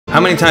How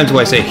many times do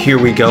I say "here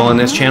we go" on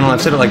this channel?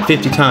 I've said it like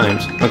 50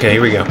 times. Okay,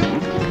 here we go.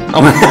 Oh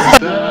my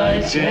god.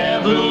 The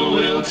devil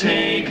will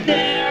take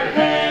their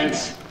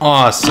heads.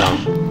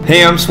 Awesome.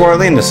 Hey, I'm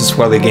Swarley, and this is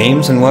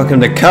SwarleyGames, and welcome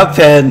to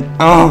Cuphead.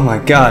 Oh my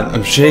god,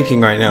 I'm shaking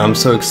right now. I'm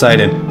so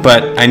excited.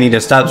 But I need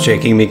to stop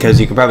shaking because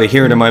you can probably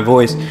hear it in my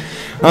voice.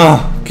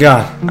 Oh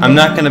god, I'm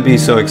not going to be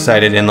so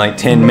excited in like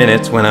 10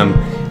 minutes when I'm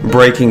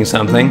breaking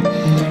something.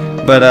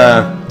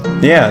 But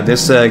yeah,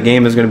 this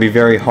game is going to be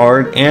very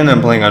hard, and I'm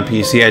playing on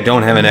PC. I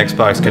don't have an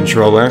Xbox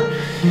controller.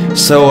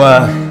 So,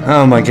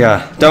 oh my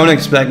god, don't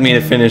expect me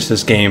to finish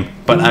this game,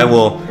 but I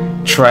will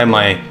try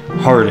my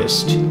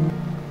hardest.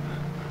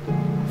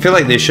 I feel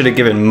like they should have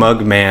given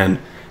Mugman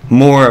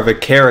more of a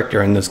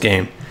character in this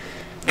game.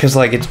 Because,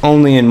 like, it's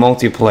only in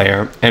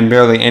multiplayer, and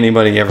barely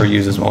anybody ever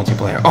uses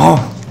multiplayer.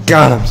 Oh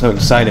god, I'm so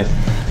excited.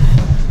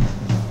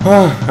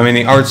 Oh, I mean,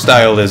 the art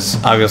style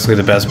is obviously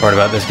the best part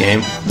about this game.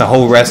 The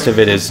whole rest of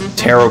it is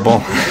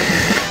terrible.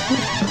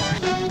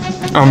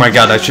 Oh my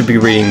god, I should be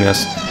reading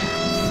this.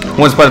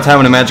 Once upon a time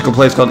in a magical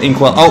place called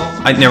Inkwell...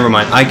 Oh, never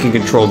mind, I can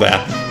control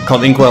that.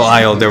 Called Inkwell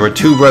Isle, there were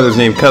two brothers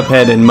named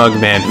Cuphead and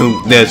Mugman,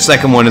 who the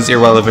second one is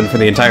irrelevant for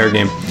the entire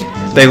game.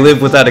 They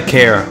lived without a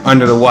care,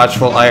 under the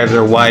watchful eye of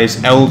their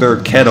wise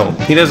elder Kettle.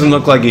 He doesn't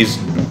look like he's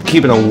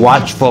keeping a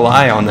watchful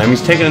eye on them.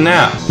 He's taking a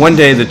nap. One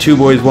day, the two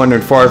boys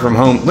wandered far from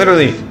home.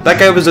 Literally, that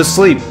guy was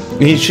asleep.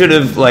 He should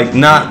have, like,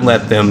 not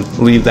let them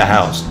leave the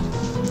house.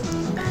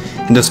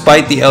 And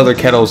despite the elder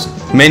Kettle's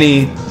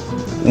many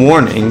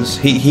warnings,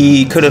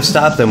 he could have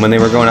stopped them when they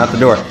were going out the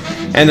door.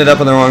 Ended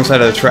up on the wrong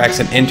side of the tracks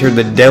and entered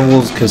the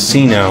Devil's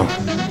Casino.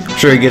 I'm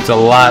sure he gets a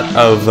lot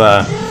of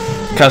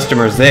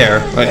customers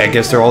there. I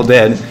guess they're all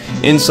dead.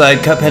 Inside,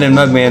 Cuphead and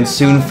Mugman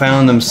soon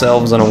found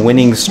themselves on a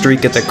winning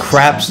streak at the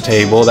craps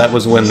table. That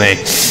was when they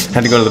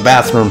had to go to the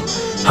bathroom.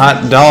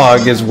 Hot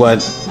dog is what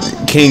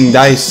King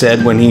Dice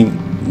said when he,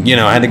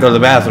 had to go to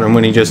the bathroom,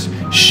 when he just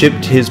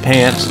shipped his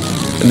pants.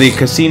 The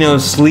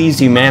casino's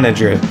sleazy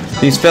manager.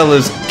 These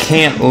fellas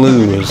can't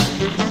lose.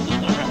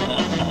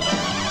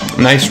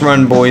 Nice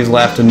run, boys,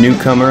 laughed a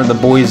newcomer. The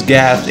boys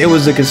gasped. It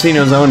was the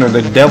casino's owner,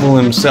 the devil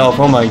himself.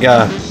 Oh my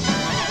god.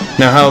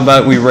 Now how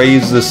about we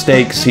raise the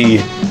stakes, he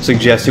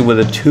suggested with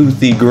a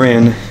toothy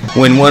grin.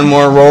 Win one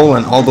more roll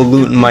and all the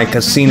loot in my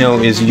casino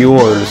is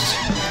yours.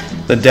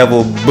 The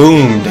devil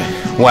boomed.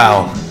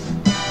 Wow.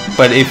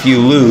 But if you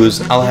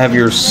lose, I'll have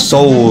your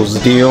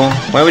souls, deal?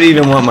 Why would he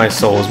even want my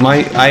souls?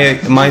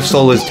 My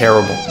soul is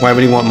terrible. Why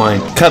would he want mine?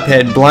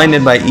 Cuphead,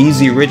 blinded by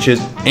easy riches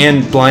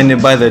and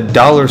blinded by the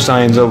dollar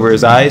signs over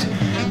his eyes,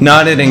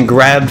 nodded and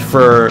grabbed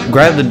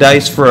the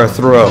dice for a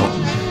throw.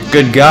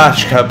 Good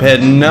gosh,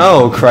 Cuphead,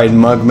 no, cried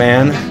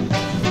Mugman,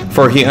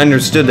 for he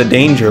understood the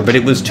danger, but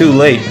it was too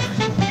late.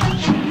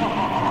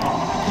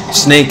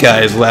 Snake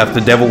Eyes, laughed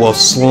the devil while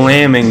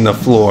slamming the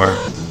floor.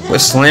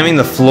 What, slamming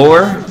the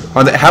floor?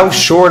 How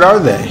short are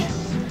they?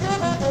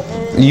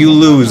 You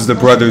lose, the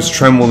brothers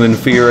trembled in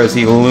fear as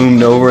he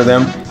loomed over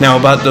them. Now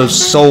about those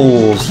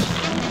souls.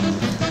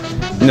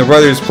 And the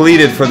brothers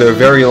pleaded for their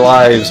very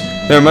lives.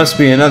 There must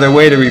be another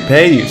way to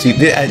repay you. See,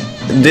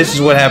 this is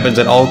what happens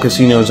at all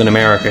casinos in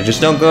America.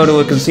 Just don't go to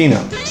a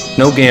casino.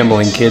 No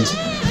gambling, kids.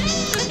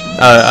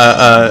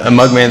 A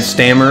Mugman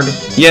stammered.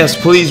 Yes,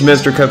 please,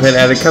 Mr. Cuphead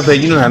added.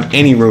 Cuphead, you don't have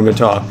any room to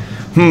talk.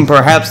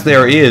 Perhaps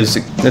there is.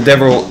 The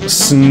devil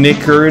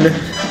snickered.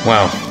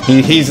 Wow,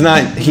 he's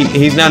not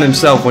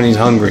himself when he's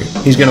hungry.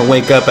 He's gonna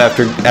wake up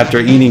after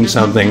eating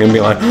something and be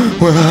like,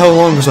 well, how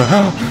long was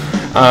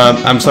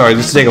I? I'm sorry,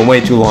 this is taking way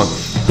too long.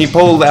 He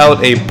pulled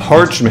out a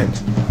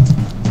parchment.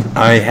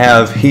 I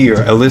have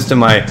here a list of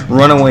my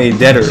runaway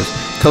debtors.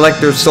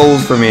 Collect their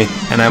souls for me,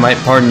 and I might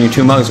pardon you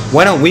 2 mugs.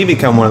 Why don't we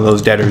become one of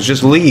those debtors?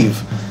 Just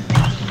leave.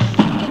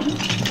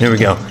 Here we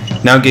go.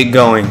 Now get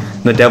going.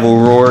 The devil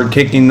roared,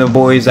 kicking the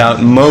boys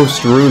out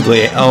most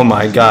rudely. Oh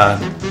my god.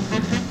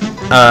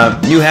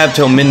 You have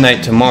till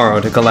midnight tomorrow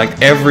to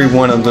collect every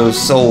one of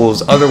those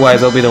souls,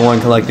 otherwise I'll be the one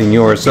collecting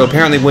yours. So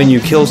apparently when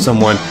you kill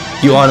someone,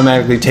 you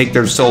automatically take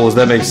their souls.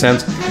 That makes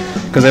sense?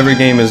 Because every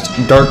game is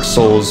Dark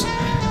Souls.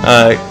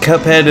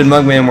 Cuphead and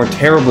Mugman were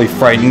terribly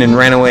frightened and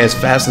ran away as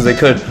fast as they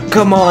could.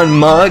 Come on,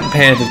 Mug,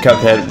 panted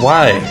Cuphead.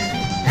 Why?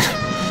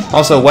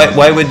 Also,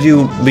 why would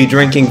you be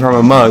drinking from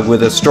a mug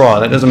with a straw?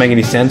 That doesn't make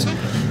any sense.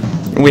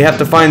 We have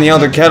to find the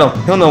elder Kettle.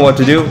 He'll know what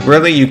to do.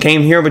 Really? You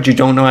came here, but you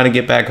don't know how to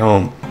get back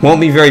home. Won't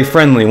be very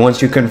friendly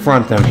once you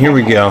confront them. Here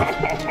we go.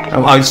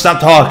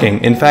 Stop talking.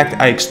 In fact,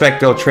 I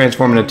expect they'll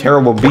transform into a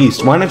terrible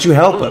beast. Why don't you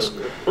help us?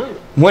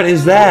 What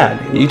is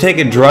that? You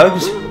taking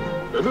drugs?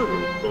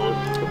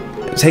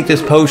 Take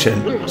this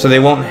potion, so they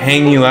won't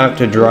hang you out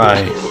to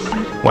dry.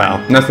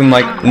 Wow, nothing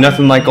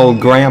like old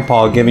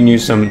Grandpa giving you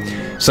some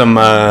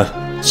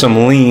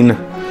lean.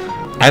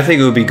 I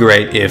think it would be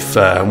great if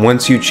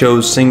once you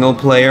chose single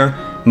player,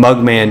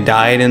 Mugman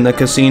died in the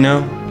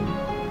casino,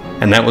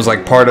 and that was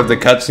like part of the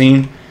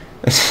cutscene.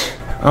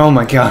 Oh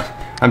my god,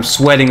 I'm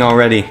sweating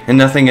already, and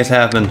nothing has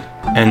happened.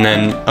 And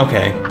then,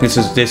 okay, this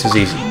is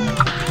easy.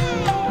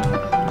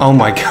 Oh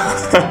my god.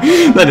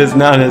 That is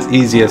not as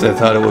easy as I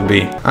thought it would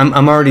be.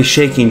 I'm already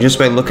shaking just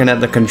by looking at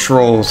the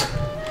controls.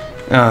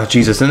 Oh,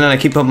 Jesus. And then I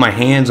keep up my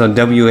hands on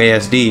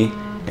WASD,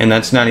 and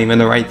that's not even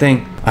the right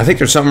thing. I think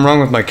there's something wrong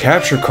with my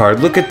capture card.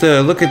 Look at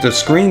the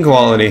screen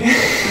quality.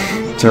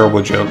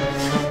 Terrible joke.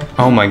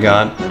 Oh my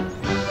god.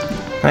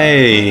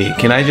 Hey,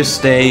 can I just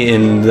stay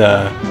in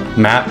the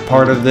map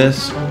part of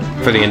this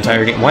for the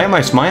entire game? Why am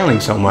I smiling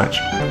so much?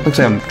 Looks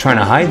like I'm trying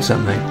to hide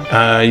something.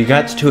 You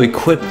got to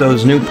equip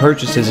those new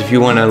purchases if you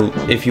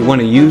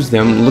wanna use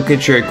them. Look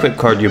at your equip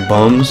card, you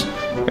bums.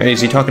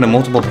 Is he talking to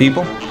multiple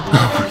people?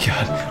 Oh my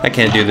god, I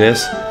can't do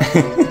this.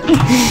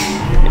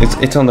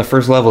 It's on the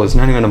first level. It's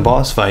not even a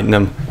boss fight, and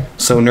I'm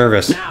so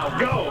nervous. Now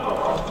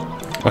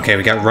go. Okay,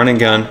 we got run and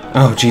gun.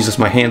 Oh Jesus,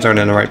 my hands aren't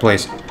in the right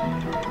place.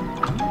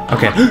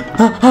 Okay.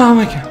 Oh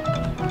my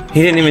god.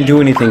 He didn't even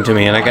do anything to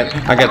me, and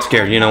I got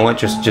scared. You know what?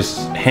 Just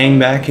hang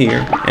back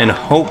here, and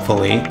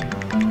hopefully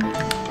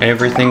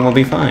everything will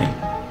be fine.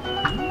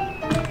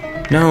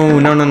 No.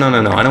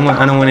 I don't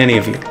want any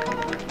of you.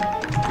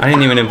 I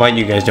didn't even invite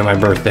you guys to my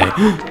birthday.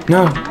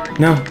 No.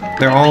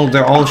 They're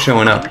all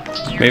showing up.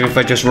 Maybe if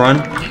I just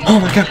run. Oh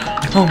my god.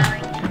 Oh.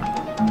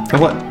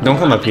 What? Don't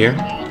come up here.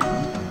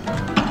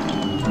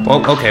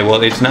 Well, okay.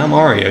 Well, it's not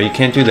Mario. You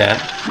can't do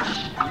that.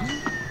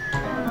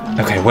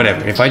 Okay,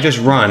 whatever. If I just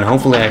run,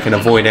 hopefully I can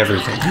avoid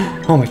everything.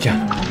 Oh my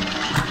god.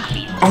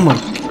 Oh my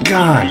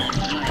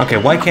god. Okay,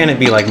 why can't it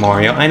be like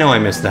Mario? I know I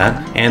missed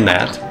that. And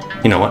that.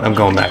 You know what? I'm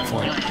going back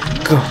for it.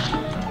 Go.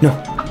 No.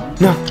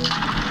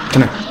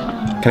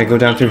 Can I go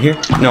down through here?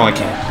 No, I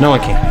can't. No, I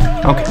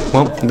can't. Okay,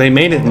 well, they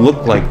made it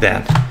look like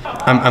that.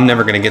 I'm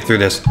never gonna get through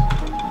this.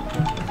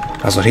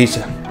 That's what he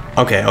said.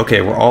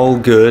 Okay, we're all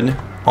good.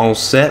 All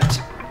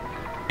set.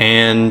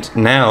 And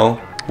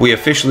now we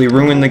officially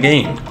ruined the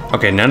game.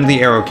 Okay, none of the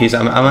arrow keys.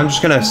 I'm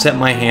just gonna set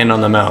my hand on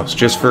the mouse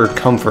just for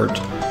comfort.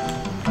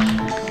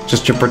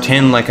 Just to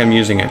pretend like I'm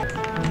using it.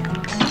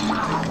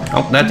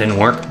 Oh, that didn't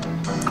work.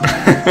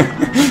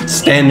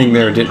 Standing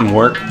there didn't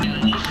work.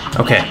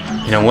 Okay,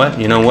 you know what?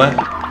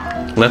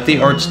 Let the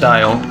art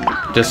style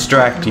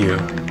distract you.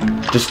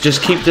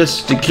 Just keep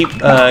this to keep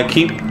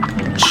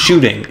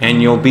shooting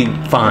and you'll be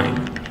fine.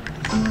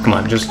 Come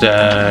on, just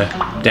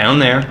down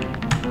there,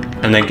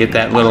 and then get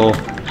that little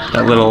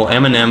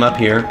M&M up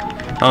here.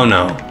 Oh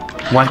no!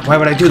 Why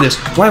would I do this?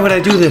 Why would I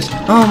do this?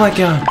 Oh my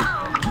god!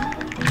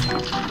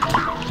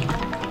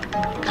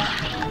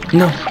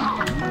 No!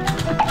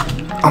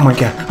 Oh my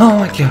god! Oh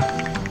my god!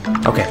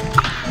 Okay.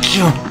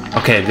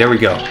 Okay, there we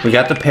go. We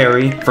got the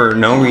parry for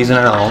no reason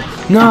at all.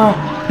 No!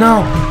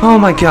 Oh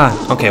my god!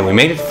 Okay, we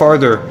made it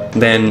farther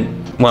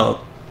than, well,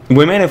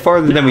 we made it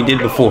farther than we did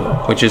before,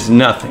 which is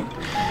nothing.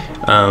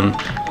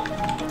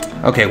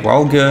 Okay, we're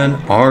all good.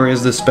 R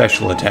is the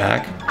special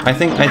attack. I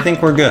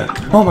think we're good.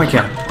 Oh my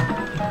god.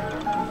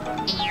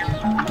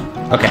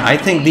 Okay, I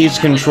think these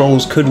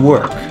controls could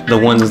work. The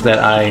ones that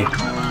I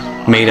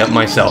made up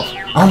myself.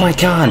 Oh my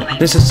god,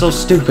 this is so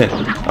stupid.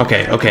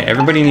 Okay,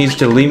 everybody needs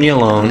to leave me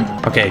alone.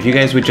 Okay, if you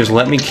guys would just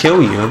let me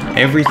kill you,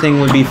 everything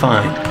would be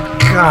fine.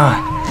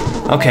 God.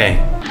 Okay.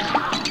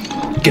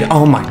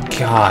 Oh my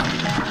god.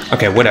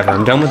 Okay, whatever,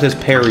 I'm done with this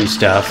parry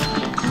stuff.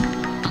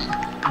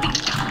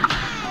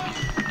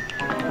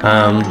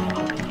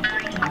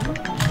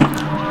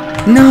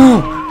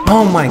 No!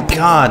 Oh my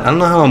god, I don't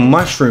know how a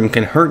mushroom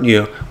can hurt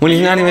you when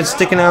he's not even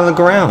sticking out of the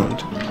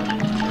ground.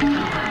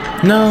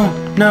 No,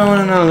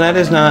 that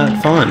is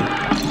not fun.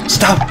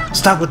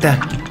 Stop with that.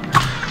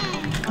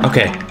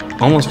 Okay,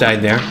 almost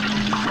died there.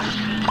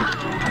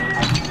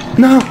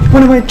 No,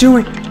 what am I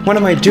doing?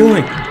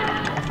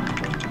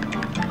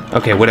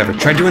 Okay, whatever,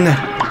 try doing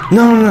that.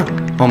 No.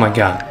 Oh my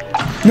god.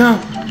 No.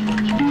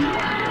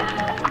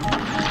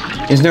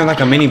 Isn't there like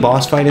a mini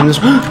boss fight in this?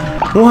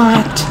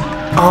 What?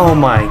 Oh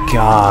my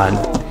god.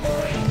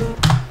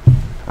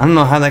 I don't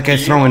know how that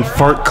guy's throwing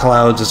fart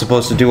clouds is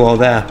supposed to do all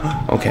that.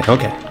 Okay.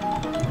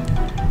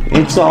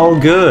 It's all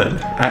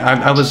good.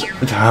 I was...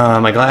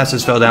 my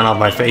glasses fell down off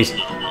my face.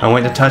 I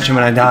went to touch him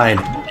and I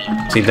died.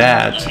 See,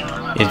 that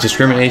is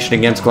discrimination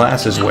against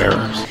glasses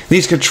wearers.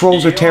 These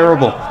controls are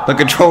terrible. The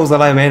controls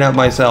that I made up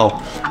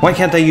myself. Why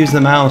can't they use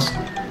the mouse?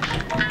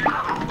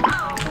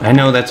 I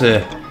know that's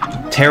a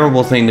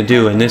terrible thing to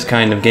do in this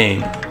kind of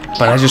game,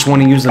 but I just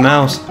want to use the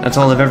mouse. That's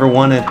all I've ever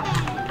wanted.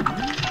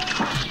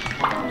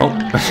 Oh,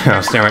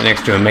 I'll stand right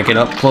next to him, make it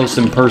up close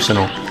and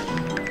personal.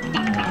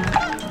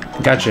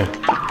 Gotcha.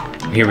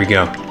 Here we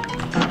go.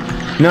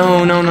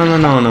 No.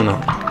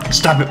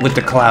 Stop it with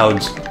the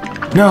clouds.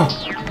 No.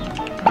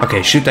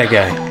 Okay, shoot that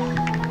guy.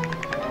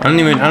 I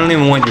don't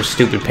even want your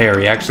stupid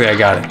parry. Actually, I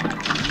got it.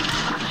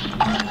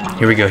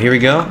 Here we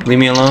go. Leave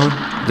me alone.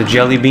 The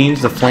jelly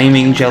beans, the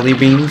flaming jelly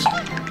beans.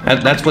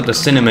 That's what the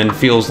cinnamon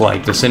feels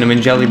like. The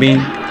cinnamon jelly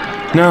bean.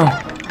 No.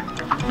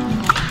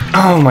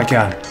 Oh my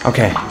god.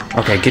 Okay,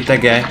 get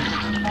that guy.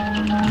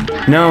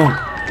 No.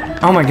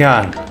 Oh my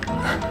god.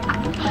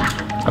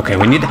 Okay,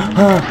 we need to...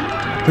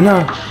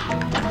 no.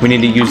 We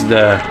need to use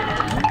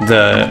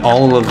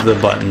all of the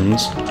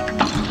buttons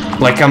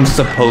like I'm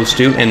supposed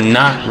to and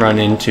not run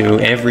into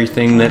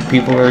everything that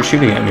people are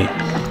shooting at me.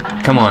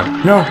 Come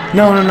on. No.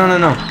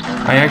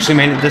 I actually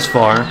made it this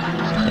far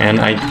and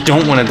I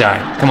don't want to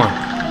die. Come on.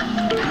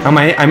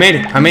 I made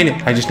it. I made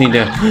it. I just need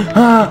to...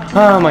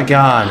 Oh my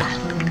god.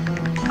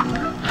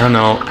 I don't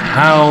know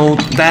how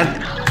that...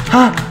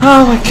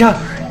 Oh my god.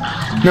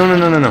 No.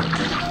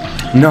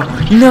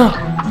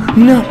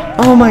 No.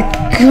 Oh my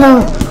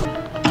god.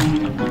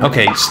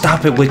 Okay,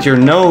 stop it with your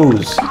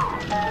nose.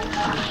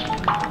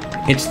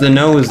 It's the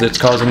nose that's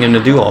causing him to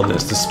do all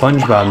this. The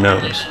SpongeBob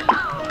nose.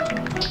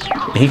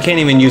 He can't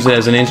even use it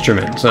as an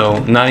instrument, so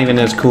not even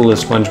as cool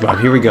as SpongeBob.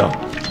 Here we go.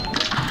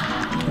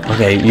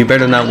 Okay, you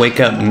better not wake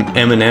up,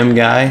 M&M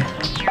guy.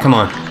 Come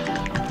on.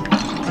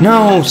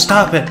 No,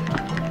 stop it.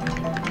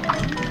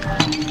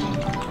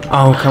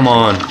 Oh, come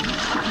on.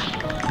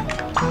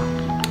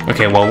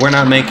 Okay, well, we're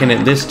not making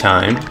it this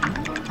time.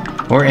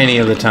 Or any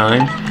other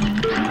time.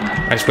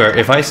 I swear,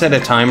 if I set a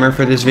timer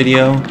for this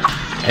video,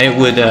 it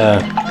would,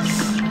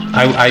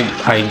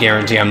 I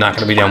guarantee I'm not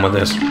going to be done with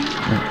this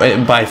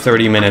by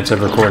 30 minutes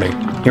of recording.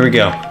 Here we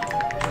go.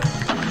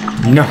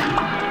 No.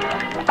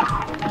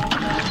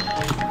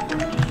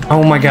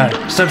 Oh my god.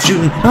 Stop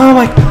shooting. Oh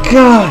my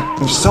god.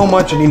 There's so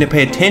much I need to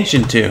pay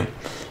attention to.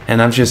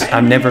 And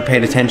I've never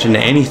paid attention to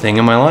anything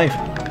in my life.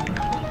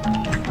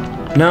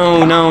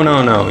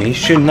 No. He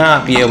should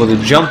not be able to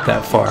jump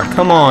that far.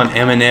 Come on,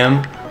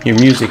 Eminem. Your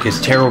music is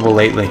terrible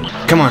lately.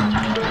 Come on.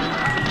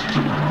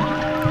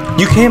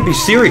 You can't be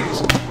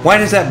serious. Why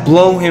does that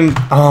blow him?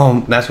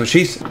 Oh, that's what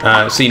she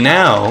said. See,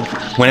 now,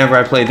 whenever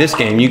I play this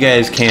game, you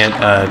guys can't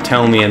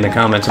tell me in the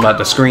comments about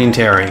the screen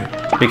tearing,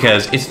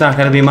 because it's not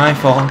going to be my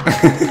fault.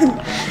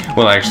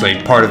 Well,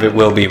 actually, part of it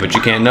will be, but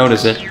you can't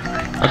notice it.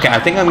 Okay, I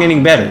think I'm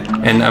getting better,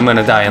 and I'm going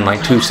to die in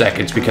like 2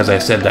 seconds because I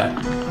said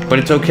that. But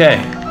it's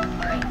okay.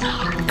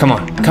 Come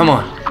on.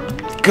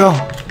 Go.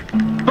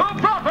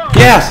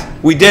 Yes,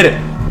 we did it.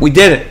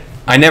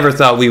 I never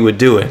thought we would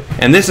do it.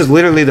 And this is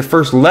literally the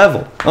first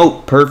level.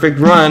 Oh, perfect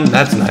run.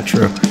 That's not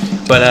true.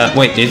 But,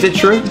 wait, is it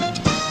true?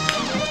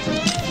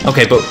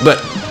 Okay, but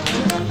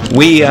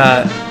we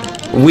are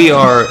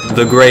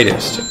the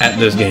greatest at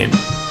this game.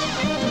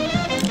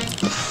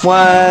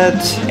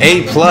 What?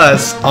 A+,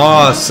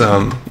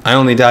 awesome. I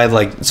only died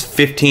like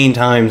 15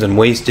 times and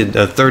wasted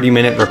a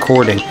 30-minute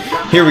recording.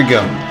 Here we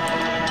go.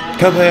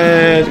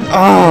 Cuphead.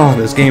 Oh,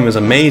 this game is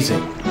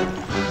amazing.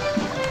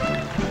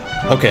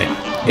 Okay.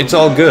 It's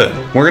all good.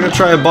 We're gonna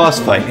try a boss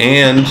fight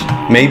and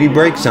maybe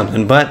break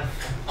something, but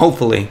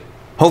hopefully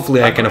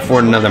I can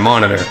afford another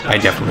monitor. I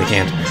definitely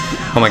can't.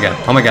 Oh my god.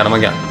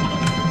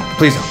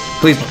 Please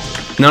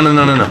no.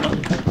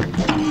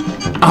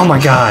 Oh my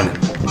god.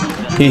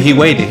 He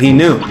waited. He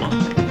knew.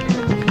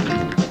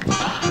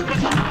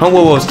 Oh,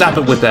 whoa, stop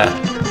it with that.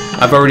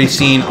 I've already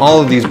seen all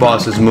of these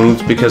bosses'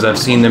 moves because I've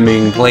seen them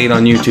being played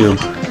on YouTube.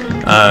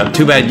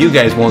 Too bad you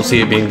guys won't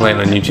see it being played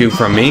on YouTube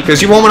from me,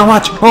 because you won't want to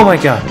watch. Oh my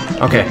god.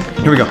 Okay,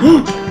 here we go.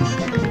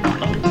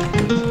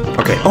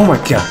 Okay, oh my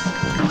god.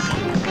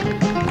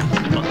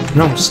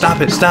 No, stop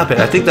it.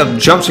 I think the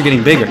jumps are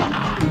getting bigger.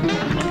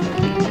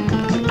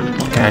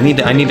 Okay, I need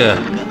to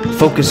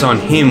focus on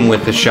him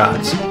with the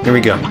shots. Here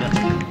we go.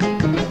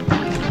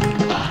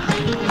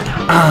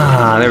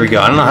 Ah, there we go.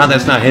 I don't know how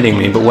that's not hitting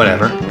me, but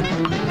whatever.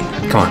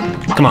 Come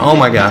on. Oh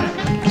my god.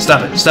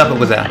 Stop it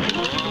with that.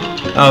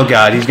 Oh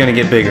god, he's gonna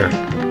get bigger.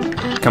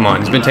 Come on,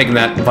 he's been taking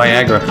that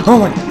Viagra. Oh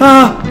my,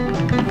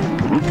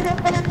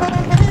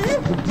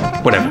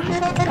 Whatever.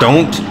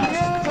 Don't.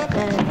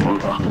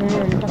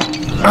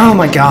 Oh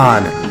my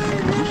god.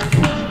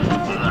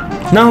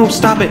 No,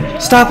 stop it.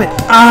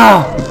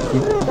 Ah!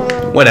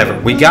 Whatever.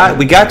 We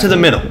got to the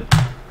middle.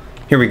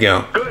 Here we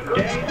go.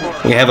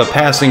 We have a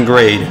passing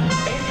grade,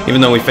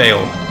 even though we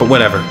failed, but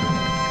whatever.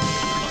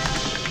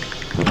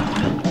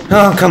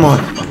 Oh, come on.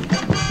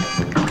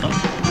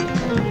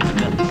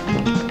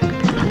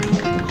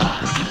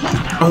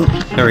 Oh,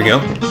 there we go.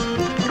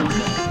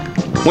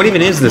 What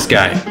even is this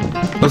guy?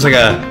 Looks like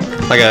a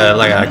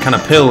kind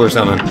of pill or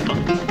something.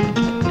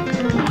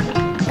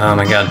 Oh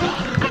my god.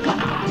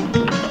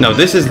 No,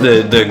 this is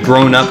the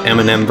grown-up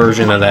Eminem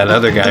version of that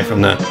other guy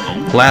from the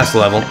last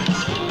level.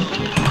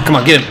 Come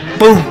on, get him.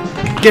 Boom!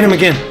 Get him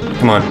again.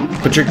 Come on.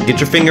 Get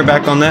your finger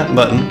back on that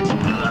button.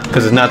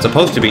 Because it's not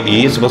supposed to be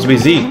E, it's supposed to be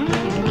Z.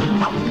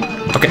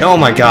 Okay, oh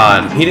my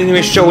god. He didn't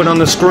even show it on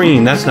the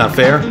screen. That's not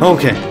fair.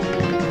 Okay.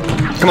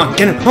 Come on,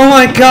 get him. Oh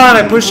my god,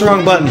 I pushed the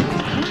wrong button.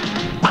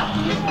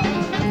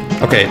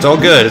 Okay, it's all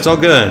good.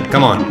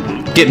 Come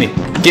on. Get me,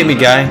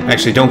 guy.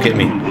 Actually, don't get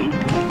me.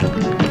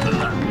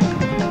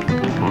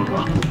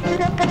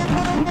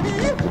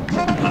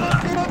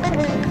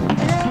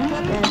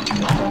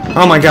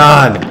 Oh my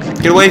god.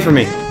 Get away from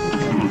me.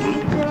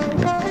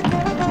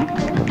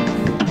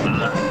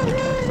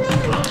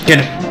 Get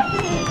him.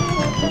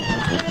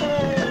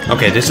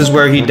 Okay, this is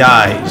where he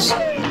dies.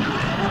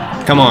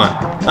 Come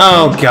on.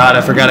 Oh god,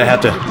 I forgot I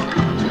have to...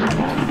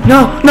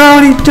 No, what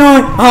are you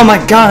doing? Oh my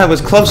god, I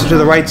was closer to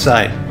the right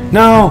side.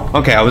 No.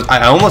 Okay,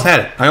 I almost had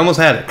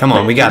it. Come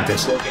on, we got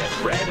this.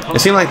 It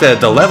seemed like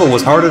the level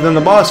was harder than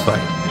the boss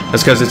fight.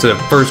 That's because it's the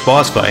first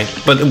boss fight,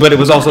 but it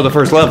was also the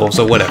first level,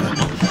 so whatever.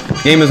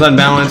 Game is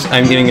unbalanced.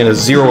 I'm giving it a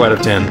 0 out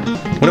of 10.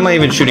 What am I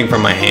even shooting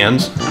from my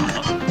hands?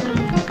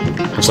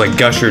 It's like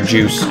gusher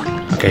juice.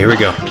 Okay, here we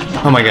go.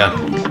 Oh my god.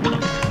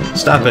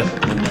 Stop it.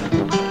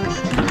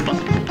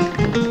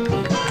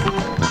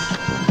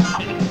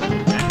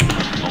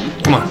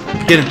 Come on.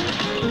 Get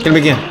him. Get him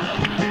again.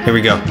 Here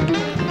we go.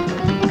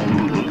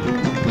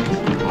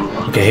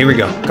 Okay, here we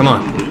go. Come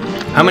on.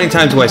 How many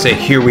times do I say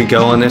here we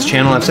go on this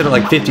channel? I've said it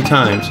like 50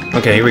 times.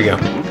 Okay, here we go.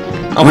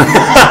 Oh my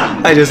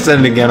I just said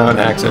it again on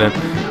accident.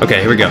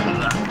 Okay, here we go.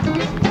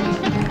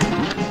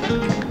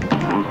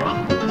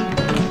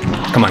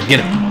 Come on,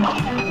 get him.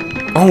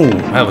 Oh,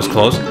 that was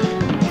close.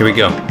 Here we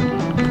go.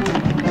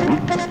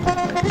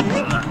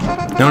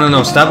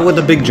 No, stop it with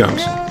the big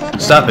jumps.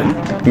 Stop it.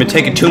 You've been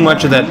taking too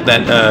much of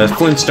that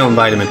Flintstone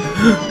vitamin.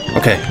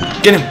 Okay,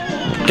 get him.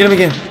 Get him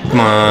again. Come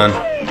on.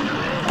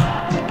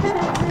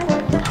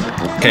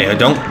 Okay,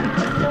 don't.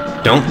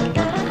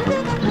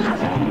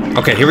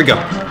 Okay, here we go.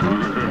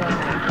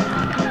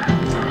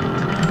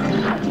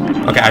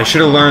 Okay, I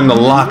should have learned the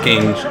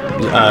locking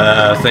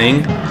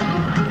thing,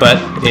 but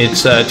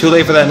it's too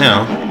late for that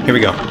now. Here we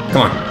go.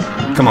 Come on.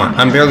 Come on.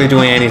 I'm barely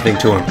doing anything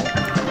to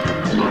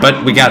him.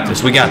 But we got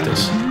this. We got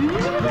this.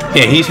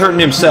 Yeah, he's hurting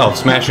himself,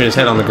 smashing his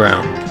head on the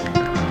ground.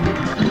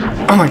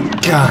 Oh my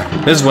god.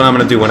 This is what I'm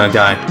going to do when I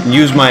die.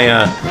 Use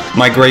my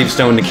my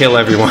gravestone to kill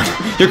everyone.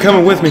 You're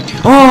coming with me.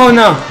 Oh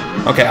no.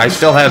 Okay, I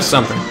still have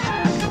something.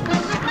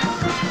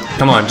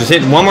 Come on, just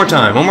hit one more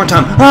time. One more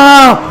time.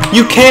 Oh!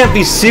 You can't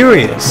be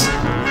serious.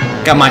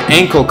 Got my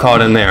ankle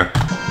caught in there.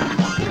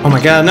 Oh my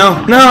god,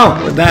 no,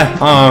 no! That,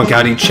 oh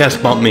god, he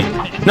chest bumped me.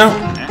 No!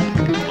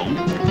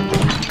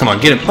 Come on,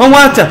 get him. Oh,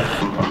 what the?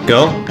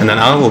 Go, and then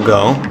I will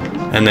go.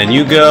 And then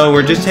you go.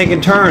 We're just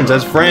taking turns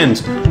as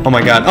friends. Oh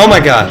my god, oh my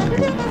god.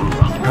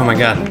 Oh my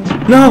god.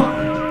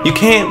 No! You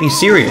can't be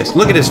serious.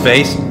 Look at his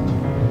face.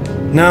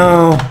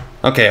 No.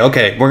 Okay,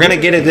 okay, we're gonna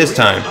get it this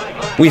time.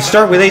 We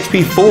start with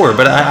HP 4,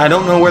 but I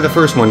don't know where the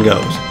first one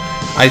goes.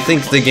 I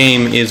think the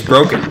game is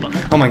broken.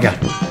 Oh my god.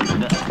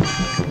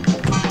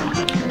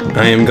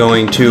 I am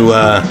going to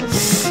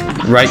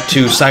write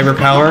to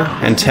Cyberpower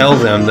and tell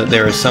them that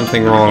there is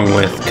something wrong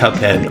with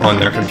Cuphead on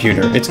their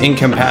computer. It's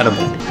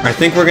incompatible. I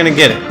think we're gonna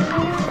get it.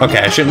 Okay,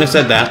 I shouldn't have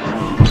said that.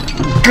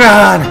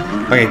 God!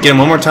 Okay, get him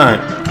one more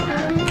time.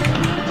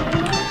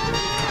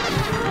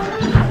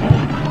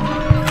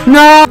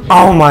 No!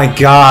 Oh my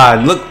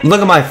god! Look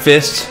at my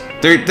fists.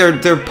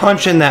 They're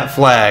punching that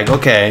flag.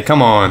 Okay,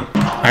 come on.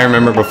 I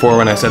remember before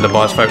when I said the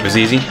boss fight was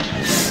easy.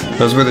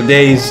 Those were the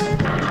days.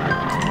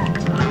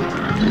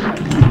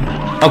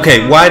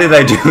 Okay, why did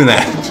I do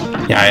that?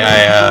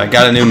 Yeah, I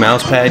got a new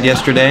mouse pad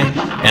yesterday,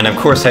 and of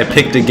course I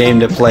picked a game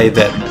to play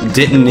that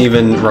didn't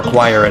even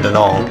require it at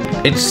all.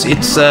 It's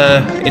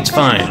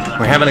fine.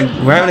 We're having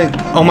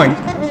a oh my,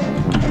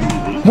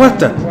 what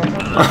the?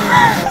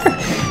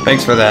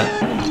 Thanks for that.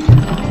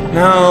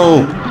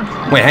 No.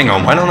 Wait, hang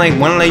on. Why don't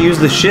I use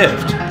the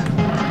shift?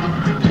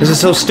 This is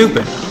so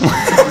stupid.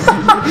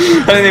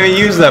 I didn't even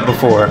use that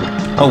before.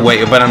 Oh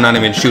wait, but I'm not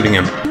even shooting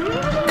him.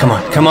 Come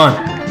on, come on.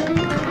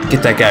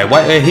 Get that guy.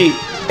 Why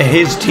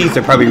his teeth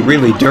are probably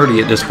really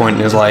dirty at this point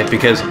in his life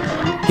because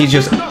he's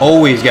just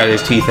always got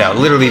his teeth out.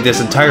 Literally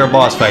this entire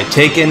boss fight.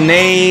 Taking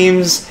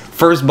names.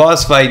 First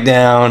boss fight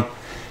down.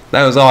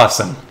 That was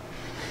awesome.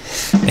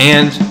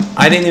 And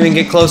I didn't even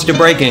get close to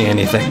breaking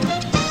anything.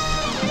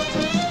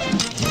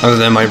 Other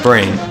than my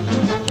brain.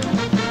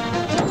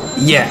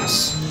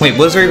 Yes. Wait,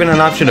 was there even an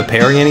option to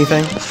parry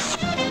anything?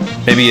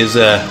 Maybe his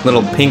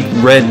little pink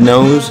red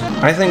nose?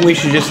 I think we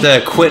should just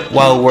quit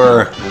while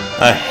we're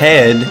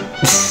ahead.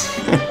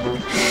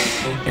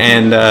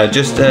 And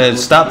just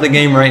stop the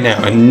game right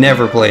now and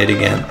never play it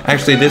again.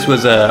 Actually, this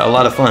was a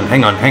lot of fun.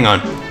 Hang on, hang on.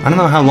 I don't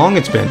know how long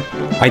it's been.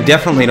 I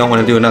definitely don't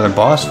want to do another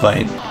boss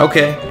fight.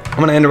 Okay, I'm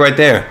gonna end it right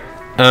there.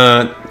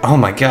 Oh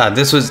my god,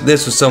 this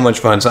was so much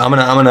fun. So I'm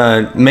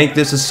gonna make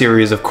this a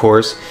series, of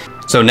course.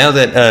 So now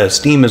that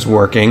Steam is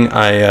working,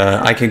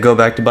 I could go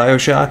back to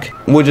BioShock.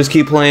 We'll just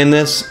keep playing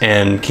this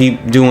and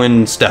keep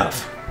doing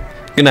stuff.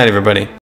 Good night, everybody.